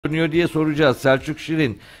çırpınıyor diye soracağız. Selçuk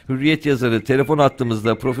Şirin, Hürriyet yazarı, telefon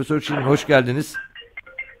attığımızda. Profesör Şirin, hoş geldiniz.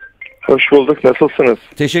 Hoş bulduk. Nasılsınız?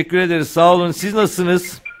 Teşekkür ederiz. Sağ olun. Siz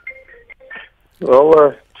nasılsınız?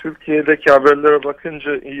 Valla Türkiye'deki haberlere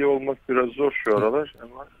bakınca iyi olmak biraz zor şu aralar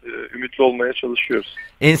ama ümitli olmaya çalışıyoruz.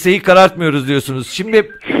 Enseyi karartmıyoruz diyorsunuz.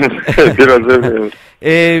 Şimdi biraz öyle.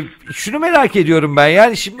 Şunu merak ediyorum ben.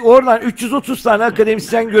 Yani şimdi oradan 330 tane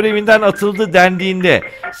akademisyen görevinden atıldı dendiğinde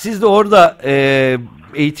siz de orada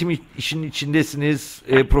eğitim işinin içindesiniz,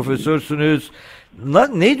 profesörsünüz.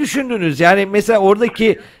 Ne düşündünüz? Yani mesela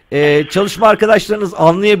oradaki çalışma arkadaşlarınız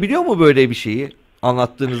anlayabiliyor mu böyle bir şeyi?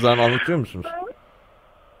 Anlattığınız zaman anlatıyor musunuz?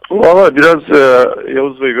 Valla biraz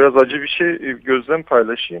Yavuz Bey biraz acı bir şey gözlem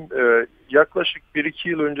paylaşayım. Yaklaşık 1-2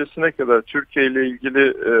 yıl öncesine kadar Türkiye ile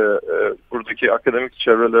ilgili buradaki akademik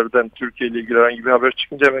çevrelerden Türkiye ile ilgili herhangi bir haber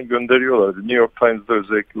çıkınca hemen gönderiyorlardı. New York Times'da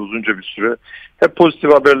özellikle uzunca bir süre hep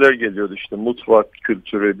pozitif haberler geliyordu. İşte mutfak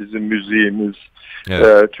kültürü, bizim müziğimiz,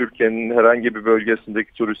 evet. Türkiye'nin herhangi bir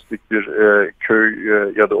bölgesindeki turistik bir köy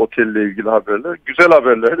ya da otelle ilgili haberler. Güzel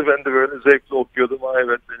haberlerdi. Ben de böyle zevkle okuyordum.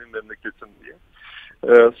 Evet benim memleketim diye.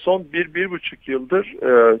 Son 1-1,5 yıldır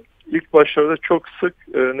ilk başlarda çok sık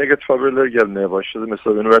negatif haberler gelmeye başladı.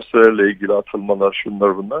 Mesela üniversitelerle ilgili atılmalar,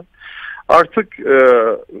 şunlar bunlar. Artık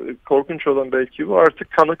korkunç olan belki bu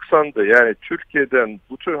artık kanıksandı. Yani Türkiye'den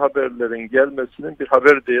bu tür haberlerin gelmesinin bir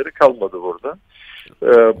haber değeri kalmadı burada.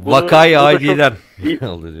 Vakayı aileden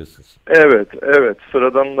oldu diyorsunuz. Evet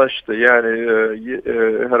sıradanlaştı. Yani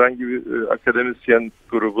herhangi bir akademisyen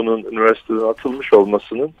grubunun üniversiteden atılmış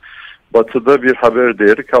olmasının Batı'da bir haber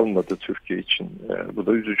değeri kalmadı Türkiye için. Yani bu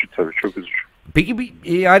da üzücü tabii, çok üzücü. Peki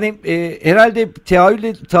yani herhalde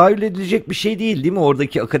tahayyül edilecek bir şey değil mi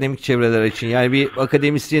oradaki akademik çevreler için? Yani bir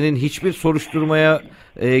akademisyenin hiçbir soruşturmaya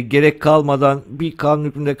gerek kalmadan bir kanun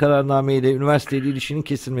hükmünde kararnameyle üniversiteyle ilişkinin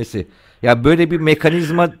kesilmesi. Ya böyle bir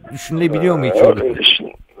mekanizma düşünülebiliyor mu hiç orada?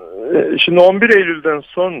 Şimdi 11 Eylül'den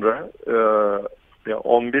sonra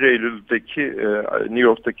 11 Eylül'deki New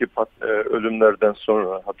York'taki ölümlerden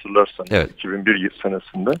sonra hatırlarsanız, evet. 2001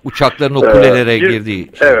 senesinde. Uçakların o kulelere girdiği.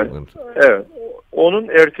 Evet. Onun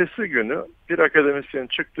ertesi günü bir akademisyen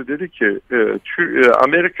çıktı, dedi ki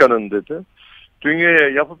Amerika'nın dedi dünyaya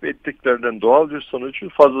yapıp ettiklerinden doğal bir sonucu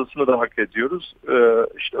fazlasını da hak ediyoruz.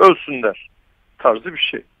 İşte ölsünler tarzı bir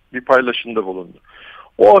şey. Bir paylaşımda bulundu.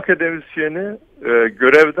 O akademisyeni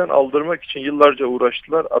görevden aldırmak için yıllarca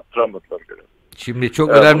uğraştılar, attıramadılar görev. Şimdi çok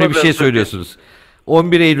önemli bir şey söylüyorsunuz.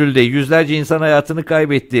 11 Eylül'de yüzlerce insan hayatını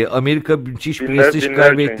kaybetti. Amerika müthiş prestij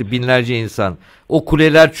kaybetti. Binlerce insan. O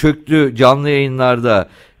kuleler çöktü canlı yayınlarda.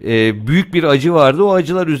 Büyük bir acı vardı. O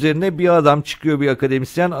acılar üzerine bir adam çıkıyor, bir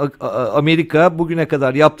akademisyen. Amerika bugüne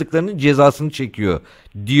kadar yaptıklarının cezasını çekiyor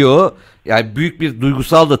diyor. Yani büyük bir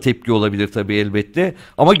duygusal da tepki olabilir tabii elbette.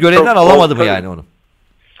 Ama görevden alamadı mı yani onu?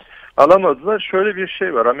 Alamadılar. Şöyle bir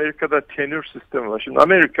şey var. Amerika'da tenür sistemi var. Şimdi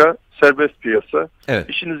Amerika serbest piyasa. Evet.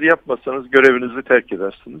 İşinizi yapmasanız görevinizi terk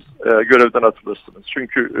edersiniz. Görevden atılırsınız.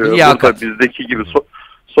 Çünkü burada bizdeki gibi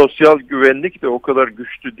sosyal güvenlik de o kadar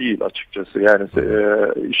güçlü değil açıkçası. Yani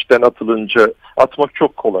işten atılınca atmak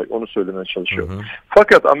çok kolay. Onu söylemeye çalışıyorum. Hı hı.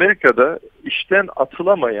 Fakat Amerika'da işten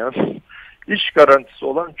atılamayan, iş garantisi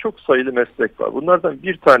olan çok sayılı meslek var. Bunlardan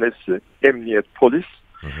bir tanesi emniyet, polis.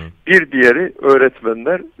 Hı hı. Bir diğeri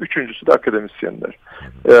öğretmenler, üçüncüsü de akademisyenler.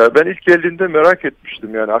 Ben ilk geldiğimde merak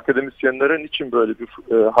etmiştim, yani akademisyenlerin için böyle bir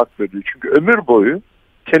hak veriyor. Çünkü ömür boyu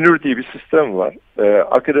tenür diye bir sistem var.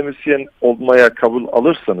 Akademisyen olmaya kabul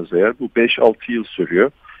alırsanız eğer, bu 5-6 yıl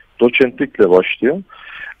sürüyor. Doçentlikle başlıyor.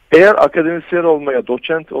 Eğer akademisyen olmaya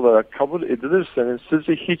doçent olarak kabul edilirseniz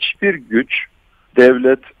sizi hiçbir güç,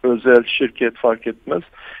 devlet, özel, şirket fark etmez.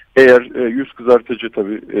 Eğer yüz kızartıcı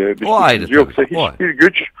tabii bir suçunuz yoksa hiçbir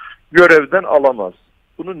güç görevden alamaz.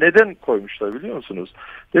 Bunu neden koymuşlar biliyor musunuz?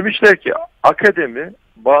 Demişler ki akademi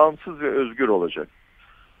bağımsız ve özgür olacak.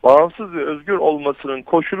 Bağımsız ve özgür olmasının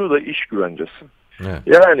koşulu da iş güvencesi. Evet.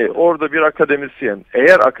 Yani orada bir akademisyen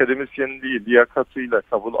eğer akademisyenliği liyakatıyla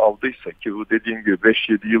kabul aldıysa, ki bu dediğim gibi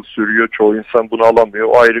 5-7 yıl sürüyor, çoğu insan bunu alamıyor,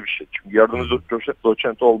 o ayrı bir şey. Çünkü yardımcı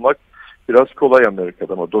doçent olmak biraz kolay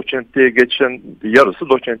Amerika'da, ama doçentliğe geçen yarısı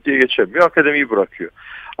doçentliğe geçemiyor, akademiyi bırakıyor.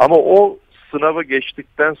 Ama o sınavı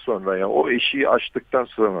geçtikten sonra, yani o eşiği aştıktan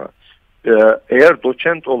sonra eğer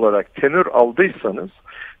doçent olarak tenür aldıysanız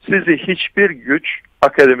sizi hiçbir güç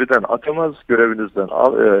akademiden atamaz, görevinizden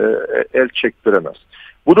el çektiremez.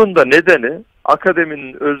 Bunun da nedeni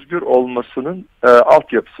akademinin özgür olmasının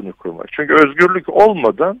altyapısını kurmak. Çünkü özgürlük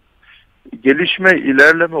olmadan gelişme,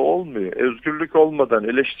 ilerleme olmuyor. Özgürlük olmadan,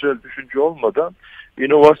 eleştirel düşünce olmadan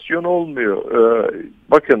inovasyon olmuyor.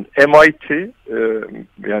 Bakın MIT,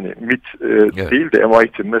 yani MIT evet. değil de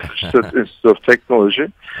MIT, Massachusetts Institute of Technology.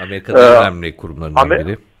 Amerika'da önemli kurumlarından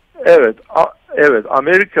biri. Evet, evet.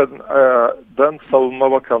 Amerika'dan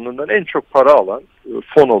Savunma Bakanlığı'ndan en çok para alan,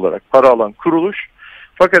 fon olarak para alan kuruluş.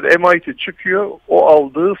 Fakat MIT çıkıyor, o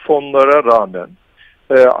aldığı fonlara rağmen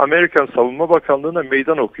Amerikan Savunma Bakanlığı'na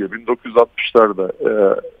meydan okuyor 1960'larda.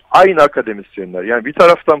 Aynı akademisyenler. Yani bir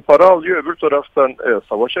taraftan para alıyor, öbür taraftan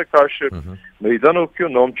savaşa karşı meydan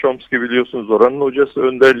okuyor. Noam Chomsky biliyorsunuz, oranın hocası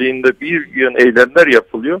önderliğinde bir yığın eylemler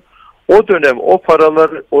yapılıyor. O dönem o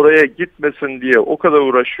paralar oraya gitmesin diye o kadar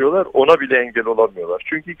uğraşıyorlar, ona bile engel olamıyorlar.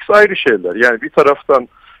 Çünkü ikisi ayrı şeyler. Yani bir taraftan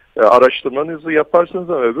araştırmanızı yaparsınız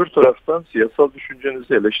ama öbür taraftan siyasal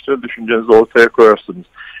düşüncenizi, eleştirel düşüncenizi ortaya koyarsınız.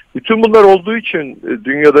 Bütün bunlar olduğu için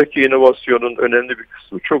dünyadaki inovasyonun önemli bir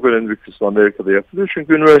kısmı, çok önemli bir kısmı Amerika'da yapılıyor.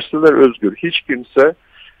 Çünkü üniversiteler özgür. Hiç kimse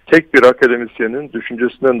tek bir akademisyenin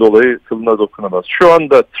düşüncesinden dolayı kılına dokunamaz. Şu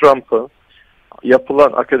anda Trump'a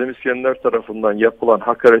yapılan, akademisyenler tarafından yapılan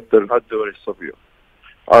hakaretlerin haddi var, hesabı yok.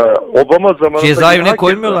 Obama zamanında... Cezaevine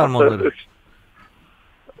koymuyorlar mı onları?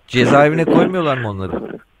 Cezaevine koymuyorlar mı onları?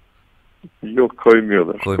 Yok,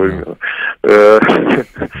 koymuyorlar.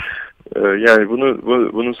 Yani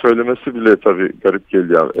bunun söylemesi bile tabii garip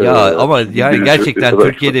geliyor. Ya ama yani gerçekten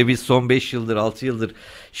Türkiye'de biz son 5 yıldır 6 yıldır,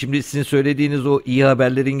 şimdi sizin söylediğiniz o iyi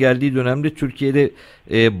haberlerin geldiği dönemde Türkiye'de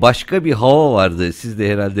başka bir hava vardı. Siz de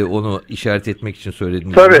herhalde onu işaret etmek için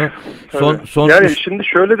söylediniz. Tabii. Son yani şimdi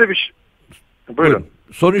şöyle de bir şey. Buyurun.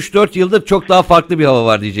 Son 3-4 yıldır çok daha farklı bir hava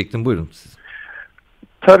var diyecektim. Buyurun siz.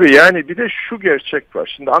 Tabii, yani bir de şu gerçek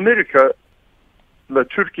var. Şimdi Amerika ile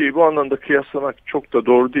Türkiye'yi bu anlamda kıyaslamak çok da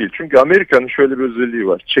doğru değil. Çünkü Amerika'nın şöyle bir özelliği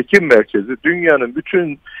var. Çekim merkezi, dünyanın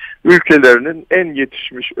bütün ülkelerinin en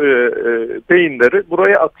yetişmiş beyinleri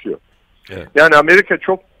buraya akıyor. Evet. Yani Amerika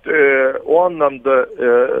çok o anlamda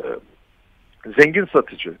zengin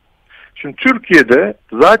satıcı. Şimdi Türkiye'de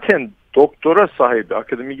zaten doktora sahibi,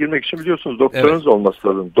 akademiye girmek için biliyorsunuz doktoranız olması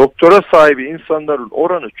lazım. Doktora sahibi insanların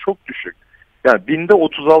oranı çok düşük. Yani binde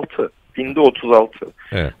 36.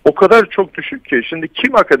 Evet. O kadar çok düşük ki. Şimdi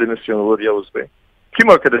kim akademisyen olur Yavuz Bey? Kim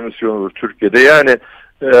akademisyen olur Türkiye'de? Yani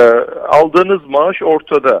aldığınız maaş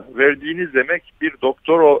ortada. Verdiğiniz emek, bir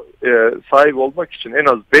doktora sahip olmak için en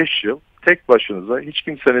az 5 yıl tek başınıza, hiç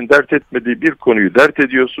kimsenin dert etmediği bir konuyu dert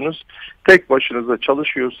ediyorsunuz. Tek başınıza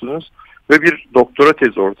çalışıyorsunuz ve bir doktora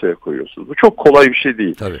tezi ortaya koyuyorsunuz. Bu çok kolay bir şey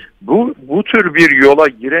değil. Tabii. Bu tür bir yola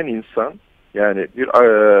giren insan, yani bir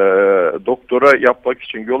doktora yapmak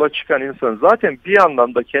için yola çıkan insan zaten bir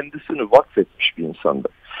anlamda kendisini vakfetmiş bir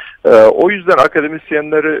insandır. O yüzden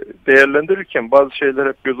akademisyenleri değerlendirirken bazı şeyler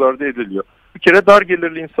hep göz ardı ediliyor. Bir kere dar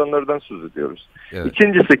gelirli insanlardan söz ediyoruz. Evet.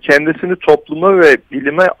 İkincisi, kendisini topluma ve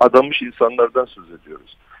bilime adamış insanlardan söz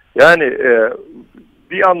ediyoruz. Yani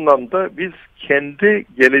bir anlamda biz kendi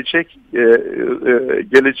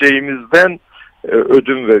geleceğimizden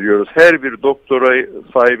ödün veriyoruz. Her bir doktora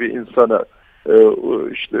sahibi insana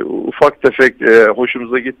işte ufak tefek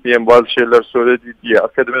hoşumuza gitmeyen bazı şeyler söyledi diye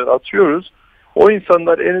akademiden atıyoruz. O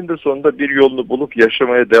insanlar eninde sonunda bir yolunu bulup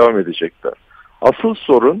yaşamaya devam edecekler. Asıl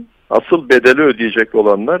sorun, asıl bedeli ödeyecek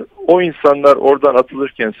olanlar, o insanlar oradan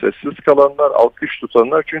atılırken sessiz kalanlar, alkış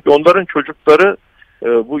tutanlar. Çünkü onların çocukları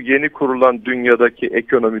bu yeni kurulan dünyadaki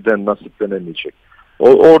ekonomiden nasiplenemeyecek.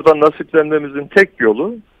 Oradan nasiplenmemizin tek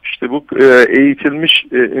yolu işte bu eğitilmiş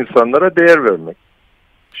insanlara değer vermek.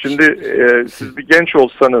 Şimdi siz bir genç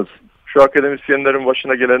olsanız, şu akademisyenlerin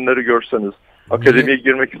başına gelenleri görseniz, akademiye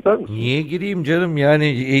girmek ister misiniz? Niye gireyim canım?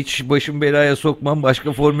 Yani hiç başım belaya sokmam,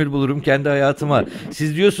 başka formül bulurum kendi hayatıma.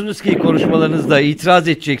 Siz diyorsunuz ki konuşmalarınızda itiraz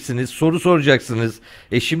edeceksiniz, soru soracaksınız.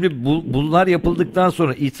 Şimdi bunlar yapıldıktan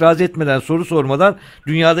sonra itiraz etmeden, soru sormadan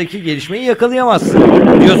dünyadaki gelişmeyi yakalayamazsın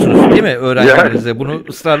diyorsunuz değil mi öğrencilerinize? Bunu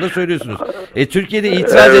ısrarla söylüyorsunuz. Türkiye'de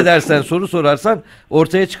itiraz edersen, soru sorarsan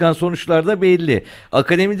ortaya çıkan sonuçlar da belli.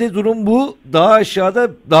 Akademide durum bu. Daha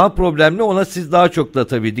aşağıda daha problemli. Ona siz daha çok da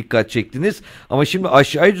tabii dikkat çektiniz. Ama şimdi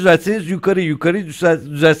aşağıyı düzeltseniz, yukarı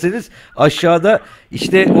düzeltseniz aşağıda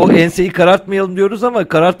işte o enseyi karartmayalım diyoruz ama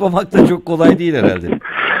karartmamak da çok kolay değil herhalde.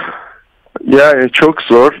 Yani çok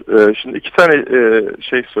zor. Şimdi iki tane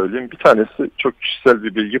şey söyleyeyim. Bir tanesi çok kişisel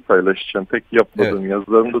bir bilgi paylaşacağım. Pek yapmadığım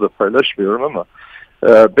yazılarımda da paylaşmıyorum ama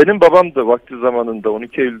benim babam da vakti zamanında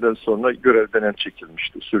 12 Eylül'den sonra görevden el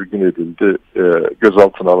çekilmişti. Sürgün edildi,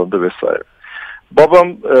 gözaltına alındı vesaire.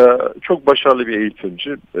 Babam çok başarılı bir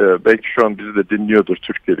eğitimci. Belki şu an bizi de dinliyordur,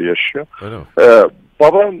 Türkiye'de yaşıyor.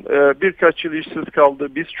 Babam birkaç yıl işsiz kaldı.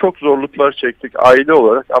 Biz çok zorluklar çektik aile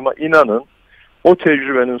olarak ama inanın o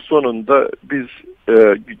tecrübenin sonunda biz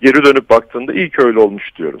geri dönüp baktığında iyi ki öyle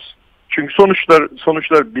olmuş diyoruz. Çünkü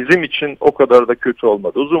sonuçlar bizim için o kadar da kötü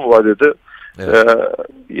olmadı. Uzun vadede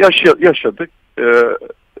yaşadık.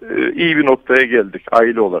 İyi bir noktaya geldik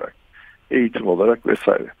aile olarak, eğitim olarak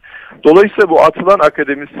vesaire. Dolayısıyla bu atılan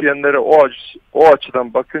akademisyenlere o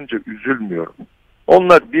açıdan bakınca üzülmüyorum.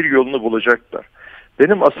 Onlar bir yolunu bulacaklar.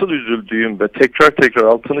 Benim asıl üzüldüğüm ve tekrar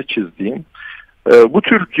altını çizdiğim, bu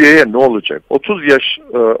Türkiye'ye ne olacak? 30 yaş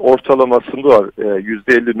ortalamasında var.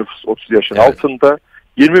 %50 nüfus 30 yaşın altında.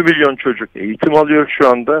 20 milyon çocuk eğitim alıyor şu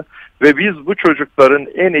anda. Ve biz bu çocukların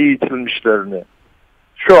en eğitilmişlerini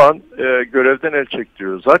şu an görevden el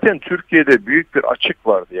çektiriyoruz. Zaten Türkiye'de büyük bir açık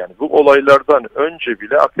vardı. Yani bu olaylardan önce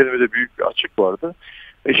bile akademide büyük bir açık vardı.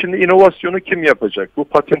 Şimdi inovasyonu kim yapacak? Bu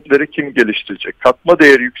patentleri kim geliştirecek? Katma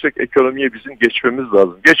değeri yüksek ekonomiye bizim geçmemiz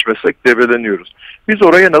lazım. Geçmesek debeleniyoruz. Biz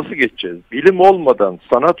oraya nasıl geçeceğiz? Bilim olmadan,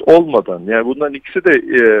 sanat olmadan, yani bunların ikisi de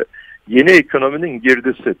yeni ekonominin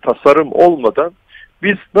girdisi, tasarım olmadan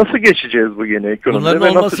biz nasıl geçeceğiz bu yeni ekonomiye?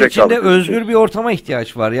 Bunların olması için de özgür bir ortama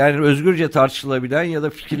ihtiyaç var. Yani özgürce tartışılabilen ya da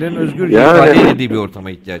fikirlerin özgürce ifade edildiği bir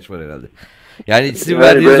ortama ihtiyaç var herhalde. Yani sizin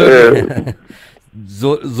verdiğiniz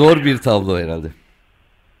zor bir tablo herhalde.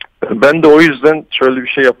 Ben de o yüzden şöyle bir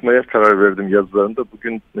şey yapmaya karar verdim yazılarında.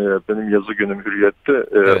 Bugün benim yazı günüm Hürriyet'te,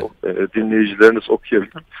 dinleyicileriniz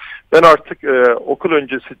okuyabilir. Ben artık okul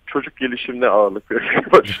öncesi çocuk gelişimine ağırlık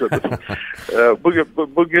vermeye başladım.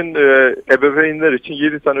 Bugün ebeveynler için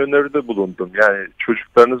 7 tane öneride bulundum. Yani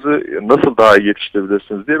çocuklarınızı nasıl daha iyi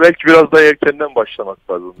yetiştirebilirsiniz diye. Belki biraz daha erkenden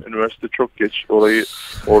başlamak lazım. Üniversite çok geç.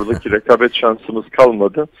 Oradaki rekabet şansımız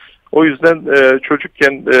kalmadı. O yüzden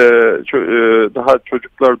çocukken daha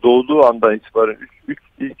çocuklar doğduğu andan itibaren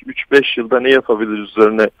ilk 3-5 yılda ne yapabiliriz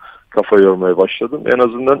üzerine kafa yormaya başladım. En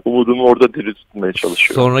azından umudumu orada diri tutmaya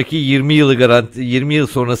çalışıyorum. Sonraki 20 yıl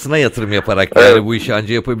sonrasına yatırım yaparak yani bu işi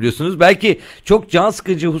anca yapabiliyorsunuz. Belki çok can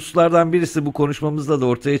sıkıcı hususlardan birisi bu konuşmamızda da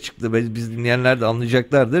ortaya çıktı. Biz dinleyenler de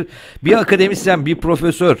anlayacaklardır. Bir akademisyen, bir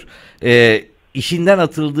profesör işinden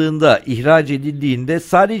atıldığında, ihraç edildiğinde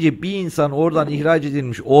sadece bir insan oradan ihraç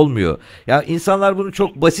edilmiş olmuyor. Yani insanlar bunu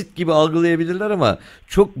çok basit gibi algılayabilirler ama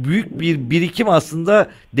çok büyük bir birikim aslında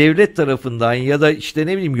devlet tarafından ya da işte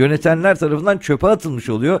ne bileyim yönetenler tarafından çöpe atılmış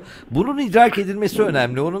oluyor. Bunun idrak edilmesi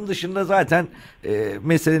önemli. Onun dışında zaten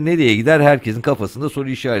mesele nereye gider herkesin kafasında soru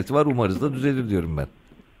işareti var. Umarız da düzelir diyorum ben.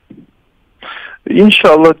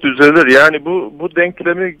 İnşallah düzelir. Yani bu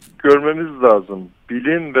denklemi görmemiz lazım.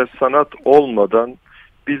 Bilim ve sanat olmadan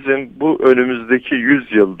bizim bu önümüzdeki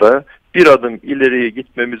 100 yılda bir adım ileriye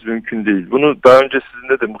gitmemiz mümkün değil. Bunu daha önce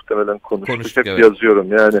sizinle de muhtemelen konuştuk. Hep yazıyorum.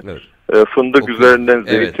 Yani fındık üzerinden,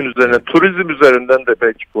 zeytin üzerinden, turizm üzerinden de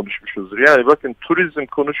belki konuşmuşuzdur. Yani bakın turizm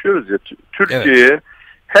konuşuyoruz ya. Türkiye'ye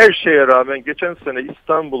her şeye rağmen geçen sene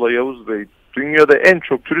İstanbul'a Yavuz Bey, dünyada en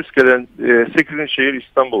çok turist gelen 8. şehir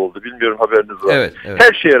İstanbul oldu. Bilmiyorum haberiniz var. Evet.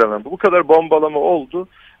 Her şeye rağmen bu kadar bombalama oldu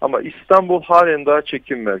ama İstanbul halen daha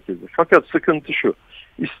çekim merkezi. Fakat sıkıntı şu.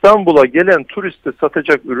 İstanbul'a gelen turiste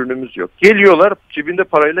satacak ürünümüz yok. Geliyorlar, cebinde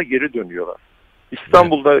parayla geri dönüyorlar.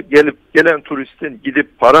 İstanbul'da gelen turistin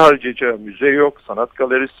gidip para harcayacağı müze yok, sanat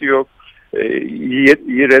galerisi yok,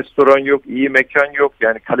 iyi restoran yok, iyi mekan yok.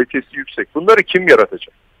 Yani kalitesi yüksek. Bunları kim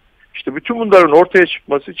yaratacak? İşte bütün bunların ortaya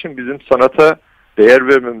çıkması için bizim sanata değer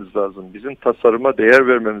vermemiz lazım. Bizim tasarıma değer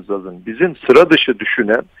vermemiz lazım. Bizim sıra dışı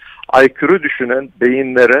düşünen, aykırı düşünen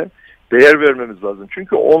beyinlere değer vermemiz lazım.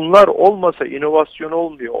 Çünkü onlar olmasa inovasyon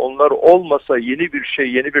olmuyor. Onlar olmasa yeni bir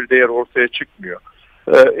şey, yeni bir değer ortaya çıkmıyor.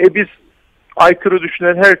 Biz aykırı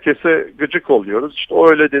düşünen herkese gıcık oluyoruz. İşte o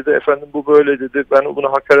öyle dedi, efendim bu böyle dedi, ben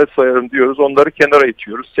bunu hakaret sayarım diyoruz. Onları kenara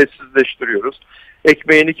itiyoruz, sessizleştiriyoruz.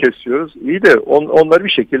 Ekmeğini kesiyoruz. İyi de onlar bir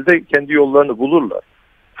şekilde kendi yollarını bulurlar.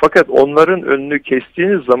 Fakat onların önünü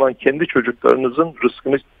kestiğiniz zaman kendi çocuklarınızın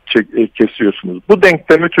rızkını kesiyorsunuz. Bu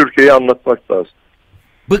denklemi Türkiye'ye anlatmak lazım.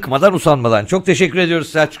 Bıkmadan usanmadan. Çok teşekkür ediyoruz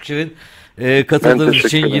Selçuk Şirin. Katıldığınız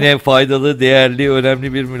için yine faydalı, değerli,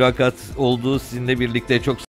 önemli bir mülakat oldu. Sizinle birlikte çok